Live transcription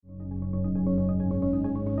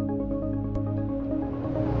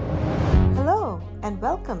and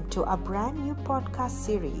welcome to our brand new podcast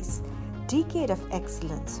series, Decade of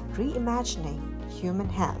Excellence Reimagining Human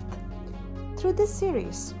Health. Through this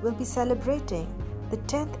series, we'll be celebrating the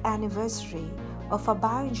 10th anniversary of our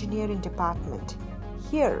bioengineering department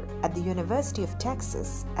here at the University of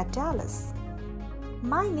Texas at Dallas.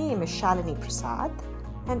 My name is Shalini Prasad,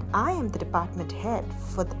 and I am the department head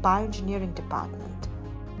for the bioengineering department.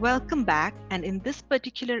 Welcome back, and in this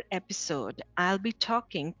particular episode, I'll be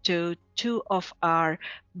talking to two of our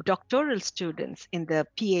doctoral students in the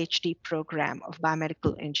PhD program of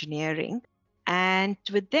biomedical engineering. And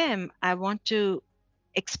with them, I want to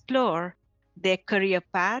explore their career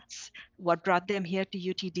paths, what brought them here to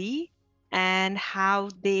UTD, and how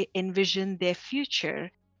they envision their future,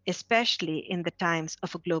 especially in the times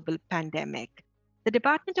of a global pandemic. The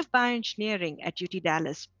Department of Bioengineering at UT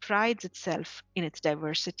Dallas prides itself in its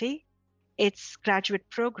diversity. Its graduate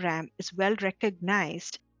program is well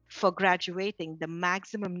recognized for graduating the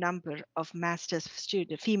maximum number of master's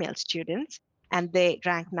female students, and they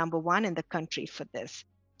rank number one in the country for this.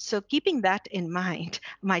 So keeping that in mind,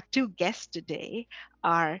 my two guests today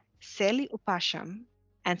are Sally Upasham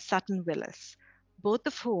and Sutton Willis, both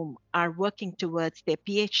of whom are working towards their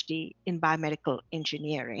PhD in biomedical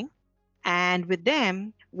engineering. And with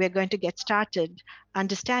them, we're going to get started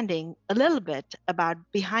understanding a little bit about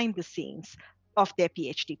behind the scenes of their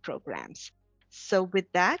PhD programs. So, with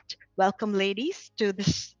that, welcome, ladies, to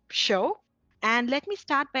this show. And let me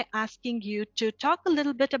start by asking you to talk a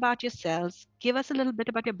little bit about yourselves, give us a little bit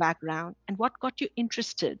about your background, and what got you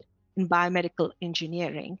interested in biomedical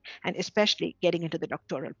engineering, and especially getting into the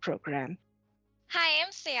doctoral program. Hi,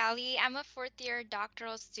 I'm Sayali. I'm a fourth year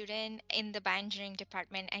doctoral student in the bioengineering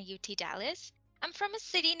department at UT Dallas. I'm from a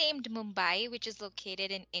city named Mumbai, which is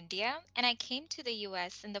located in India, and I came to the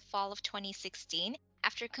US in the fall of 2016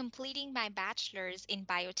 after completing my bachelor's in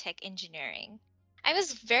biotech engineering. I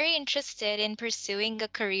was very interested in pursuing a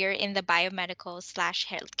career in the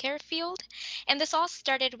biomedical/healthcare field, and this all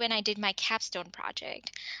started when I did my capstone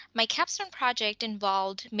project. My capstone project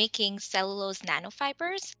involved making cellulose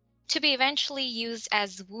nanofibers to be eventually used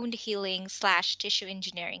as wound healing/tissue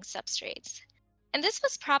engineering substrates. And this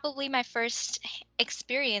was probably my first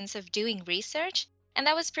experience of doing research, and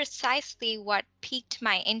that was precisely what piqued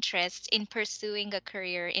my interest in pursuing a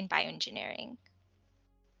career in bioengineering.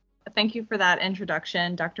 Thank you for that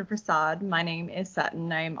introduction, Dr. Prasad. My name is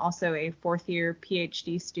Sutton. I am also a fourth year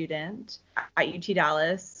PhD student at UT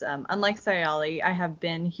Dallas. Unlike Sayali, I have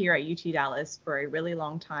been here at UT Dallas for a really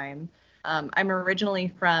long time. I'm originally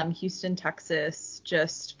from Houston, Texas,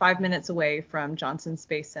 just 5 minutes away from Johnson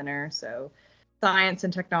Space Center. So science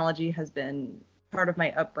and technology has been part of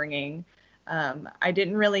my upbringing. I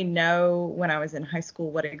didn't really know when I was in high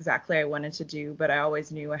school what exactly I wanted to do, but I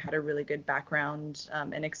always knew I had a really good background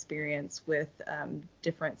and experience with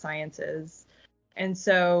different sciences. And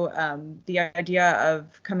so the idea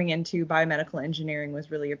of coming into biomedical engineering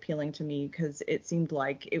was really appealing to me because it seemed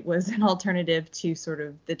like it was an alternative to sort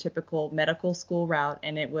of the typical medical school route,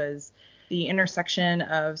 and it was the intersection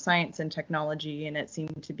of science and technology, and it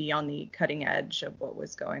seemed to be on the cutting edge of what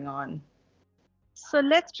was going on. So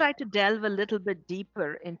let's try to delve a little bit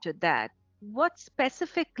deeper into that. What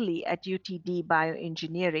specifically at UTD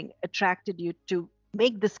Bioengineering attracted you to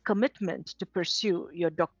make this commitment to pursue your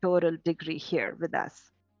doctoral degree here with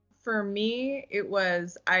us? For me, it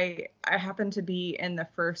was I happened to be in the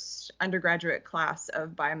first undergraduate class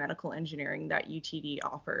of biomedical engineering that UTD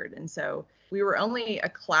offered. And so we were only a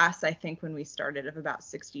class, I think, when we started of about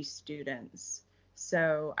 60 students.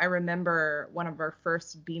 So I remember one of our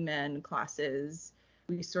first BMen classes,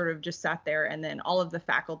 we sort of just sat there and then all of the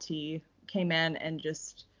faculty came in and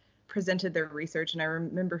just presented their research. And I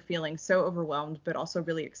remember feeling so overwhelmed, but also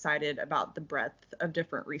really excited about the breadth of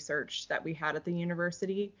different research that we had at the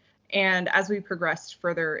university. And as we progressed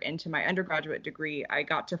further into my undergraduate degree, I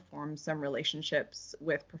got to form some relationships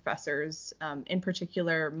with professors, in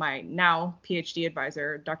particular, my now PhD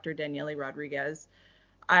advisor, Dr. Daniele Rodriguez.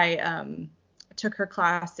 I took her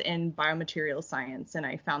class in biomaterial science, and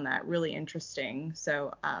I found that really interesting.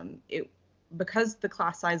 So because the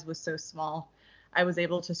class size was so small, I was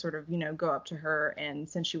able to sort of, go up to her. And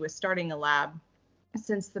since she was starting a lab,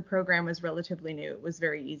 since the program was relatively new, it was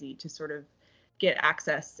very easy to sort of get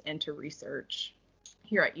access into research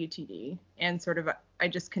here at UTD. And sort of I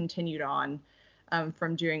just continued on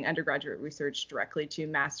from doing undergraduate research directly to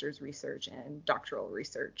master's research and doctoral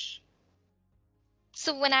research.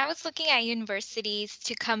 So when I was looking at universities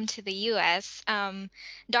to come to the US,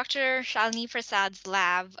 Dr. Shalini Prasad's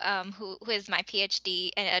lab, who is my PhD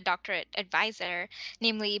and a doctorate advisor,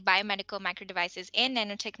 namely Biomedical Microdevices and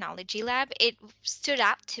Nanotechnology Lab, it stood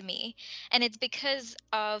out to me. And it's because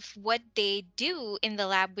of what they do in the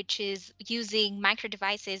lab, which is using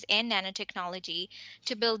microdevices and nanotechnology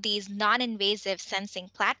to build these non-invasive sensing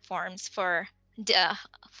platforms d- uh,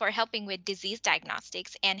 for helping with disease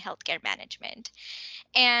diagnostics and healthcare management.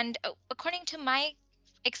 And according to my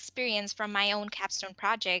experience from my own capstone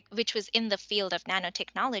project, which was in the field of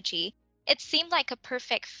nanotechnology, it seemed like a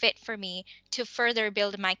perfect fit for me to further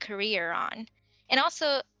build my career on. And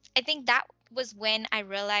also, I think that was when I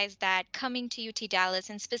realized that coming to UT Dallas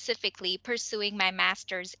and specifically pursuing my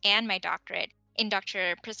master's and my doctorate in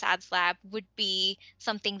Dr. Prasad's lab would be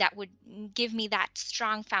something that would give me that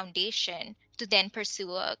strong foundation to then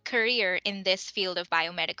pursue a career in this field of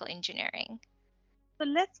biomedical engineering. So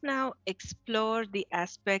let's now explore the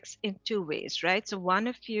aspects in two ways, right? So one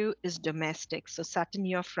of you is domestic. So Sutton,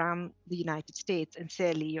 you're from the United States, and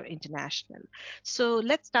Sally, you're international. So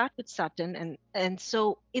let's start with Sutton. And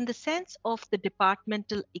so in the sense of the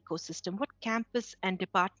departmental ecosystem, what campus and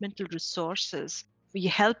departmental resources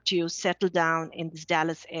helped you settle down in this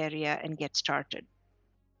Dallas area and get started?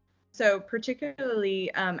 So,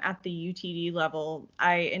 particularly at the UTD level,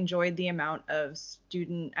 I enjoyed the amount of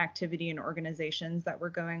student activity and organizations that were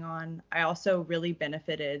going on. I also really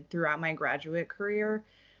benefited throughout my graduate career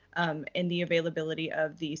in the availability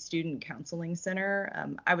of the Student Counseling Center.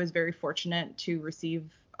 I was very fortunate to receive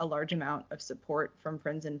a large amount of support from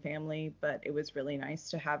friends and family, but it was really nice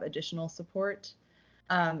to have additional support.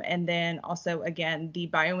 And then also, again, the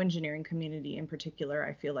bioengineering community in particular,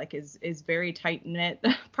 I feel like is very tight knit,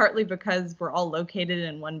 partly because we're all located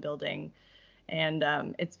in one building, and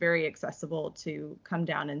it's very accessible to come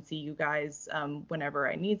down and see you guys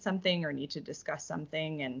whenever I need something or need to discuss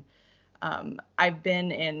something. And I've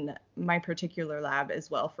been in my particular lab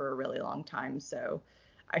as well for a really long time, so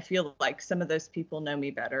I feel like some of those people know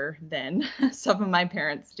me better than some of my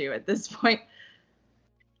parents do at this point.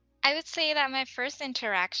 I would say that my first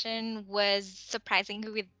interaction was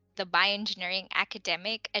surprisingly with the bioengineering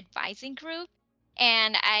academic advising group.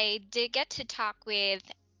 And I did get to talk with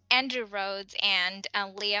Andrew Rhodes and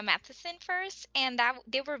Leah Matheson first, and that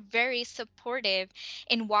they were very supportive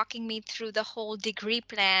in walking me through the whole degree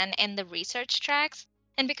plan and the research tracks.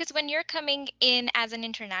 And because when you're coming in as an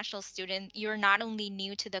international student, you're not only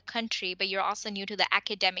new to the country, but you're also new to the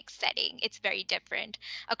academic setting. It's very different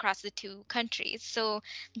across the two countries. So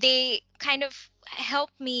they kind of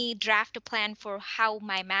helped me draft a plan for how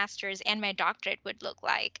my master's and my doctorate would look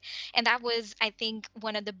like. And that was, I think,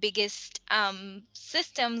 one of the biggest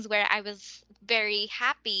systems where I was very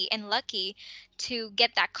happy and lucky to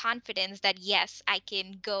get that confidence that, yes, I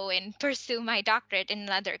can go and pursue my doctorate in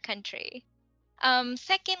another country.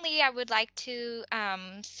 Secondly, I would like to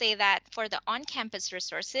say that for the on campus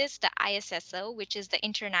resources, the ISSO, which is the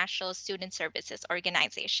International Student Services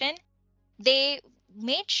Organization, they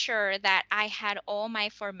made sure that I had all my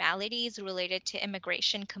formalities related to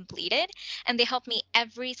immigration completed, and they helped me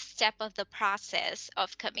every step of the process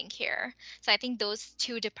of coming here. So I think those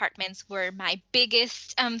two departments were my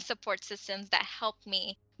biggest support systems that helped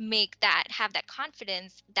me have that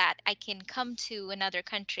confidence that I can come to another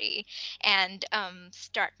country and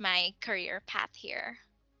start my career path here.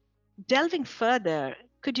 Delving further,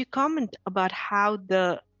 could you comment about how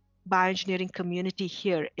the bioengineering community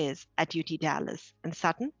here is at UT Dallas? And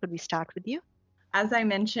Sutton, could we start with you? As I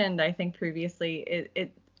mentioned, I think previously,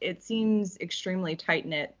 it seems extremely tight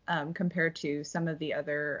knit compared to some of the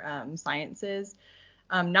other sciences.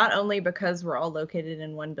 Not only because we're all located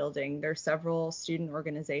in one building, there's several student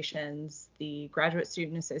organizations, the Graduate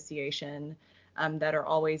Student Association, that are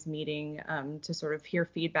always meeting to sort of hear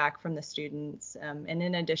feedback from the students. And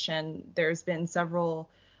in addition, there's been several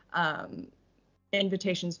um,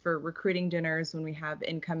 invitations for recruiting dinners when we have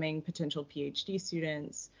incoming potential PhD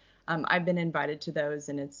students. I've been invited to those,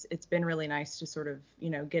 and it's been really nice to sort of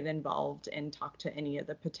get involved and talk to any of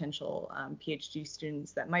the potential PhD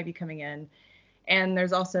students that might be coming in. And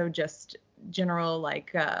there's also just general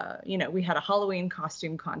like we had a Halloween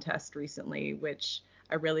costume contest recently, which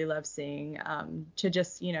I really love seeing to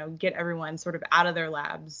just get everyone sort of out of their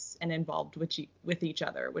labs and involved with each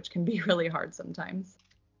other, which can be really hard sometimes.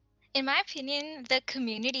 In my opinion, the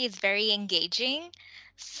community is very engaging.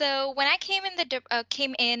 So when I came in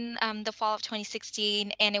the fall of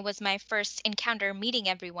 2016, and it was my first encounter meeting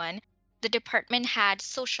everyone, the department had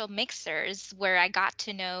social mixers where I got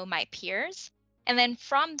to know my peers. And then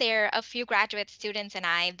from there, a few graduate students and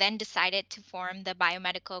I then decided to form the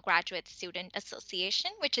Biomedical Graduate Student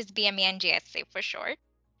Association, which is BME and GSA for short.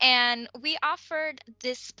 And we offered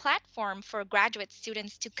this platform for graduate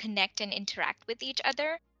students to connect and interact with each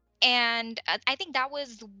other. And I think that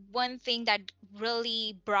was one thing that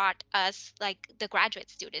really brought us, like the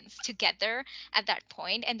graduate students, together at that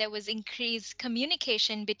point. And there was increased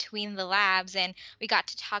communication between the labs, and we got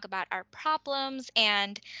to talk about our problems.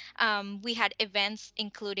 And we had events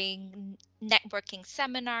including networking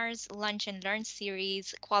seminars, lunch and learn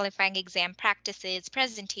series, qualifying exam practices,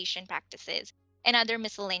 presentation practices, and other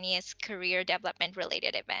miscellaneous career development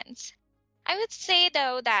related events. I would say,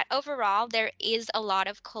 though, that overall there is a lot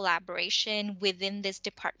of collaboration within this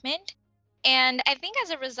department. And I think as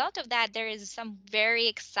a result of that, there is some very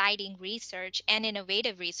exciting research and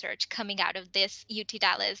innovative research coming out of this UT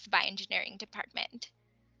Dallas Bioengineering department.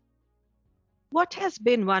 What has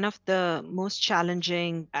been one of the most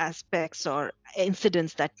challenging aspects or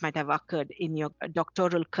incidents that might have occurred in your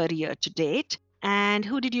doctoral career to date? And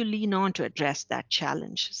who did you lean on to address that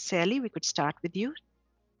challenge? Sally, we could start with you.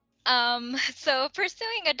 So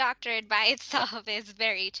pursuing a doctorate by itself is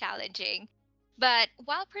very challenging. But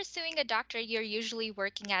while pursuing a doctorate, you're usually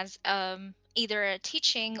working as either a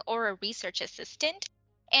teaching or a research assistant.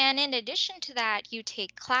 And in addition to that, you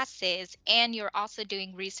take classes and you're also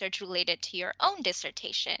doing research related to your own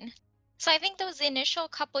dissertation. So I think those initial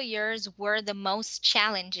couple years were the most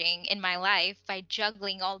challenging in my life by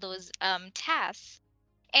juggling all those tasks.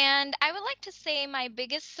 And I would like to say my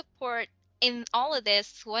biggest support in all of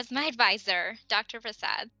this was my advisor, Dr.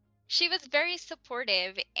 Prasad. She was very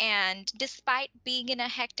supportive, and despite being in a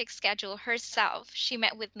hectic schedule herself, she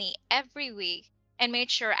met with me every week and made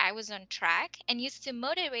sure I was on track and used to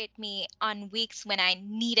motivate me on weeks when I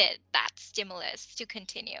needed that stimulus to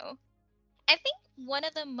continue. I think one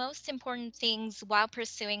of the most important things while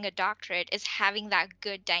pursuing a doctorate is having that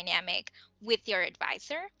good dynamic with your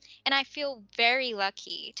advisor. And I feel very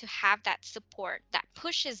lucky to have that support that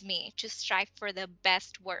pushes me to strive for the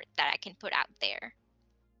best work that I can put out there.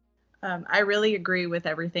 I really agree with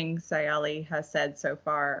everything Sayali has said so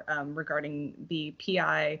far regarding the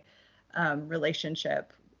PI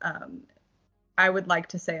relationship. Um, I would like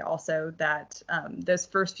to say also that those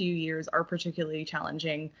first few years are particularly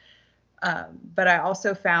challenging. But I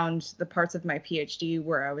also found the parts of my PhD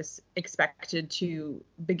where I was expected to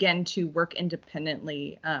begin to work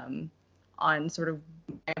independently on sort of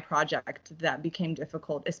my project that became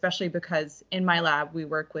difficult, especially because in my lab we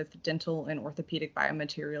work with dental and orthopedic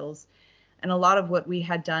biomaterials. And a lot of what we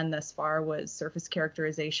had done thus far was surface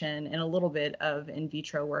characterization and a little bit of in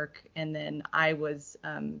vitro work. And then I was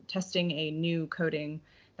testing a new coating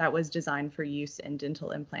that was designed for use in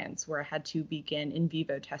dental implants, where I had to begin in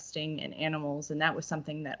vivo testing in animals. And that was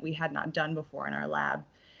something that we had not done before in our lab.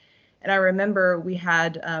 And I remember we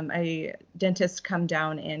had a dentist come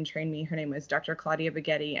down and train me. Her name was Dr. Claudia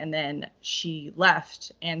Baghetti, and then she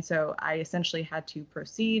left. And so I essentially had to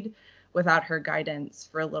proceed without her guidance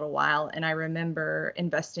for a little while. And I remember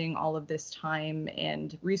investing all of this time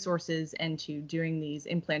and resources into doing these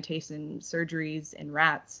implantation surgeries in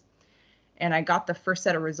rats. And I got the first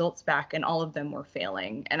set of results back, and all of them were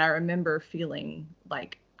failing. And I remember feeling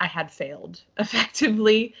like I had failed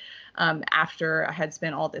effectively after I had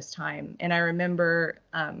spent all this time. And I remember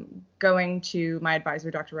going to my advisor,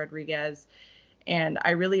 Dr. Rodriguez, and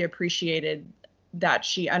I really appreciated that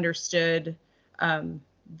she understood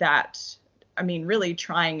that. I mean, really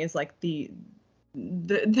trying is like the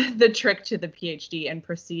trick to the PhD and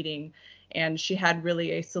proceeding. And she had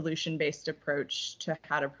really a solution-based approach to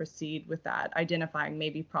how to proceed with that, identifying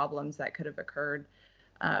maybe problems that could have occurred.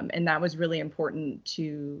 And that was really important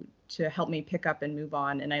to help me pick up and move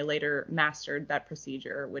on. And I later mastered that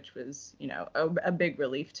procedure, which was, a big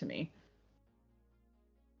relief to me.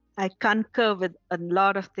 I concur with a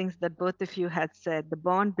lot of things that both of you had said. The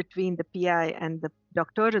bond between the PI and the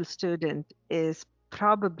doctoral student is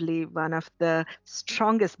probably one of the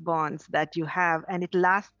strongest bonds that you have, and it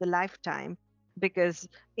lasts the lifetime because,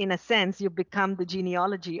 in a sense, you become the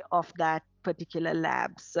genealogy of that particular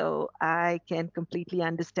lab. So I can completely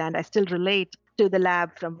understand. I still relate to the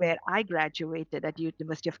lab from where I graduated at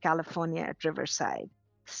University of California at Riverside.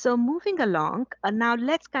 So, moving along, now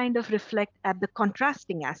let's kind of reflect at the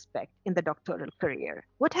contrasting aspect in the doctoral career.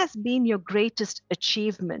 What has been your greatest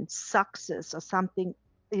achievement, success, or something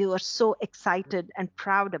you are so excited and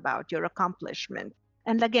proud about, your accomplishment?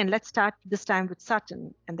 And again, let's start this time with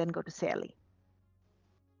Sutton and then go to Sally.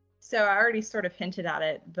 So I already sort of hinted at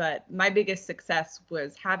it, but my biggest success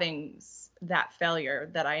was having that failure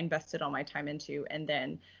that I invested all my time into, and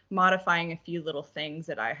then modifying a few little things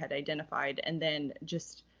that I had identified, and then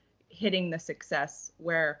just hitting the success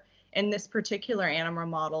where in this particular animal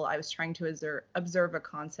model, I was trying to observe a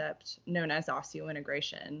concept known as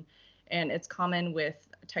osseointegration. And it's common with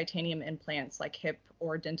titanium implants like hip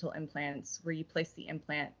or dental implants, where you place the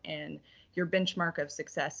implant and your benchmark of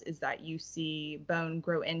success is that you see bone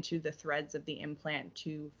grow into the threads of the implant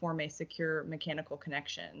to form a secure mechanical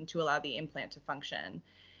connection to allow the implant to function.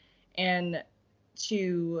 And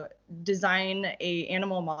to design a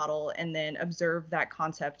animal model and then observe that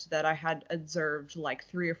concept that I had observed like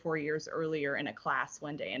 3 or 4 years earlier in a class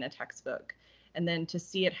one day in a textbook. And then to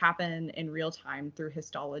see it happen in real time through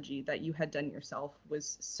histology that you had done yourself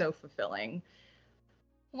was so fulfilling.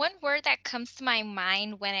 One word that comes to my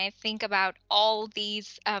mind when I think about all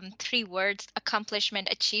these three words, accomplishment,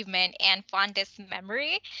 achievement, and fondest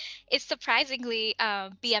memory, is surprisingly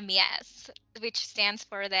BMES, which stands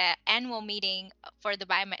for the annual meeting for the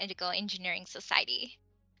Biomedical Engineering Society.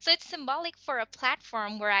 So it's symbolic for a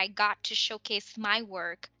platform where I got to showcase my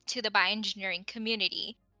work to the bioengineering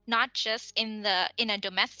community, not just in a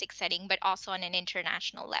domestic setting, but also on an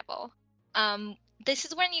international level. This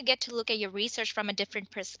is when you get to look at your research from a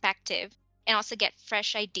different perspective and also get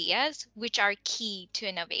fresh ideas, which are key to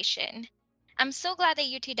innovation. I'm so glad that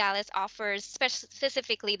UT Dallas offers,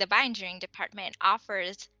 specifically the bioengineering department,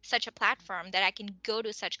 offers such a platform that I can go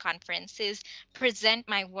to such conferences, present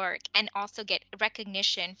my work, and also get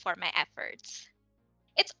recognition for my efforts.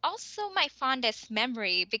 It's also my fondest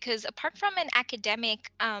memory because apart from an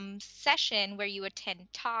academic session where you attend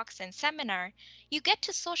talks and seminar, you get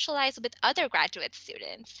to socialize with other graduate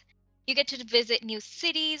students. You get to visit new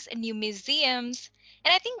cities and new museums.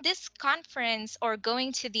 And I think this conference or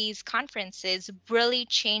going to these conferences really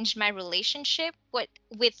changed my relationship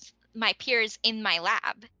with my peers in my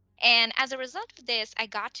lab. And as a result of this, I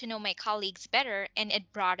got to know my colleagues better and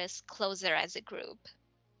it brought us closer as a group.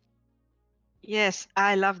 Yes,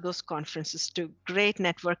 I love those conferences too. Great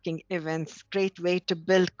networking events, great way to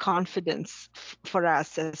build confidence for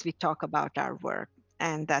us as we talk about our work.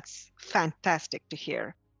 And that's fantastic to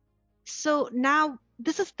hear. So now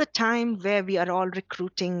this is the time where we are all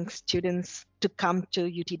recruiting students to come to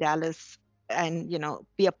UT Dallas and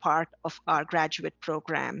be a part of our graduate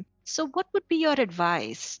program. So what would be your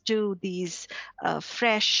advice to these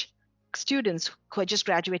fresh students who are just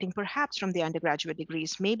graduating perhaps from their undergraduate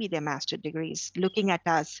degrees, maybe their master degrees, looking at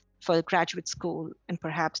us for graduate school and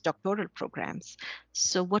perhaps doctoral programs?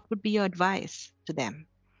 So what would be your advice to them?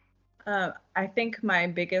 I think my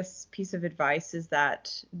biggest piece of advice is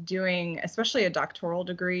that doing, especially a doctoral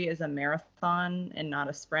degree, is a marathon and not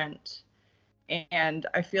a sprint. And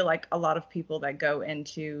I feel like a lot of people that go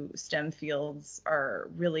into STEM fields are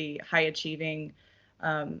really high achieving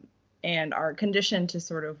um, and are conditioned to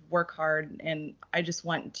sort of work hard. And I just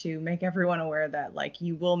want to make everyone aware that, like,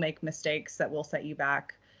 you will make mistakes that will set you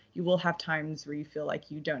back. You will have times where you feel like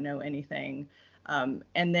you don't know anything.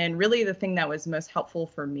 And then, really, the thing that was most helpful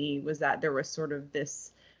for me was that there was sort of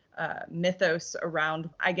this mythos around,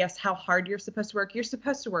 I guess, how hard you're supposed to work. You're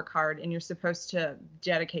supposed to work hard and you're supposed to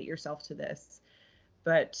dedicate yourself to this.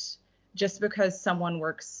 But just because someone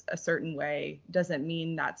works a certain way doesn't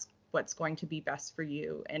mean that's what's going to be best for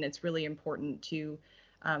you. And it's really important to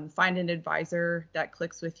find an advisor that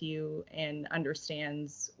clicks with you and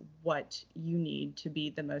understands what you need to be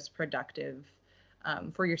the most productive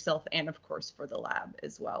for yourself and, of course, for the lab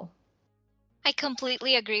as well. I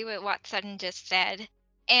completely agree with what Sutton just said.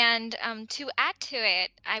 And to add to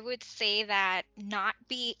it, I would say that not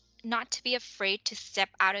to be afraid to step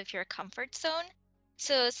out of your comfort zone.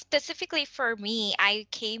 So specifically for me, I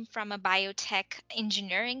came from a biotech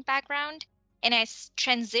engineering background and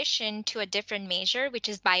transitioned to a different major, which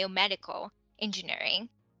is biomedical engineering.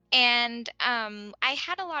 And I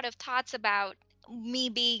had a lot of thoughts about me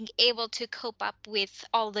being able to cope up with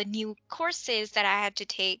all the new courses that I had to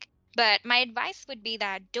take, but my advice would be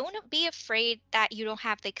that don't be afraid that you don't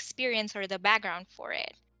have the experience or the background for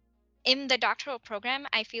it. In the doctoral program,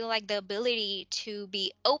 I feel like the ability to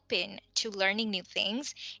be open to learning new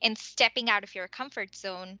things and stepping out of your comfort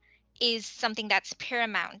zone is something that's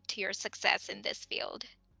paramount to your success in this field.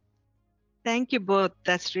 Thank you both.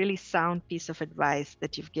 That's really sound piece of advice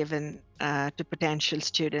that you've given to potential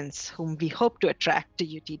students whom we hope to attract to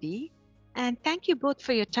UTD. And thank you both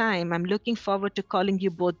for your time. I'm looking forward to calling you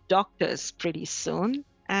both doctors pretty soon.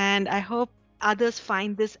 And I hope others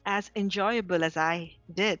find this as enjoyable as I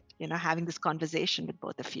did, having this conversation with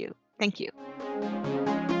both of you. Thank you.